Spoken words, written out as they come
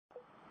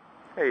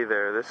Hey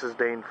there, this is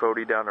Dane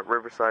Fody down at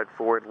Riverside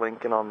Ford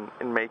Lincoln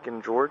in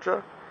Macon,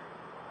 Georgia.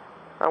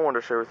 I want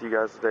to share with you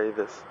guys today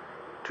this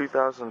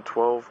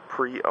 2012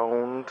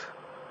 pre-owned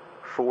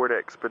Ford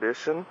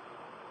Expedition.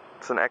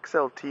 It's an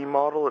XLT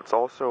model. It's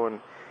also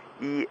an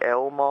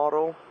EL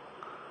model,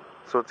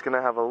 so it's going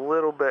to have a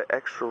little bit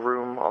extra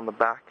room on the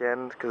back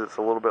end because it's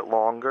a little bit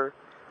longer.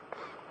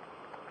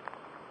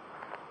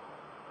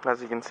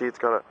 As you can see, it's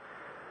got a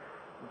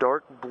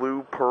dark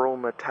blue pearl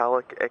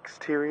metallic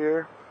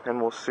exterior, and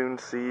we'll soon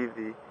see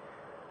the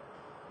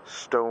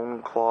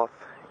stone cloth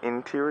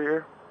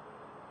interior.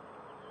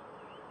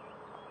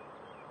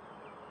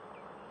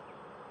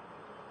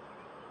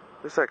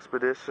 This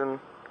Expedition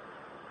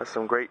has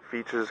some great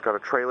features. It's got a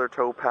trailer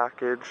tow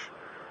package,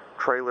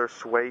 trailer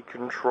sway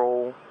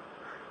control,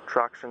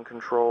 traction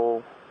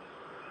control,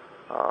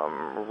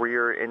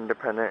 rear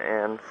independent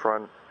and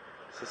front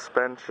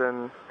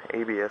suspension,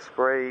 ABS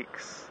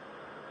brakes.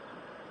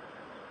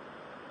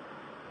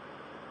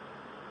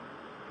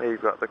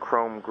 You've got the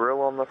chrome grille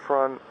on the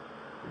front.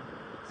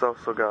 It's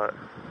also got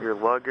your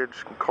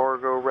luggage and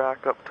cargo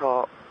rack up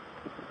top.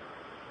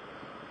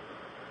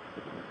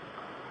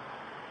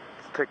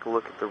 Let's take a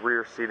look at the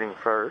rear seating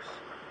first.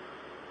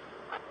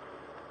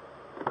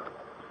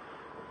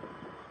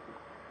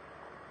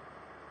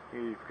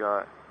 Here you've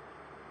got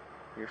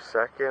your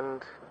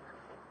second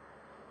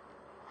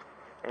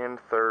and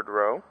third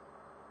row.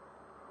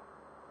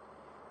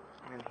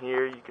 And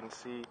here you can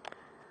see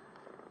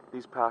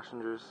these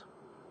passengers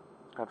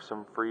have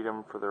some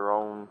freedom for their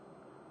own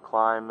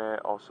climate.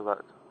 Also, that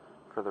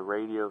for the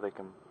radio they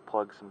can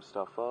plug some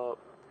stuff up.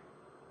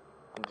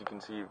 As you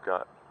can see, you've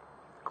got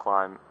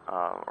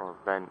or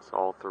vents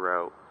all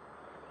throughout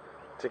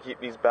to keep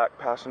these back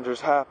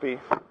passengers happy.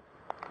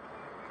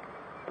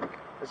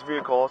 This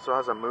vehicle also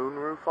has a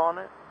moonroof on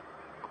it.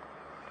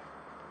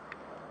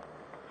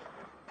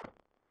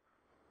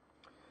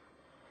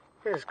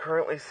 It is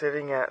currently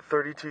sitting at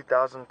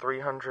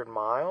 32,300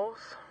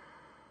 miles.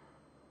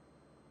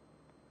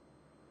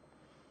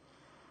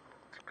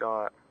 It's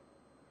got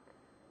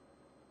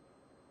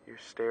your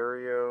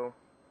stereo,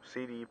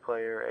 CD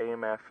player,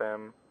 AM,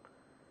 FM.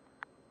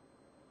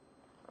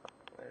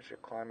 There's your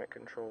climate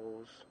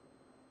controls.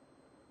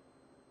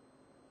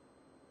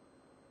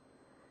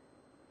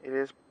 It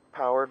is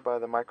powered by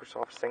the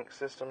Microsoft Sync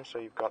system, so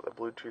you've got the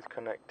Bluetooth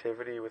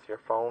connectivity with your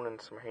phone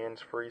and some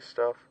hands-free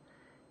stuff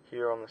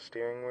here on the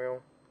steering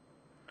wheel.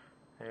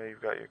 And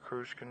you've got your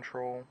cruise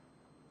control.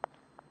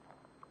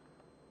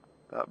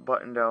 That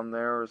button down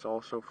there is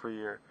also for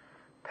your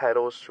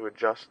pedals to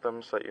adjust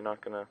them so that you're not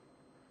going to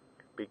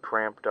be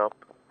cramped up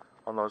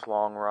on those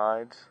long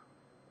rides.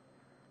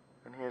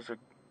 And here's a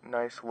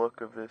nice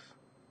look of this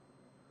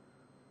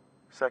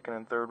second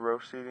and third row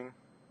seating.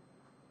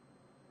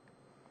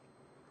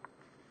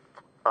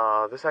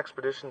 This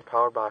Expedition is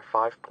powered by a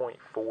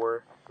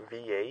 5.4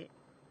 V8.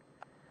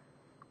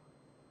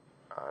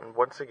 And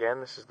once again,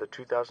 this is the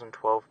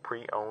 2012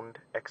 pre-owned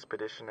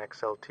Expedition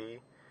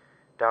XLT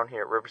down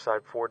here at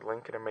Riverside Ford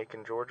Lincoln in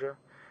Macon, Georgia.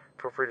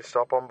 Feel free to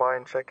stop on by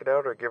and check it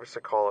out, or give us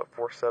a call at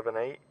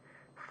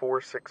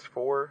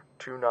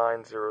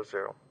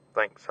 478-464-2900.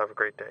 Thanks. Have a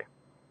great day.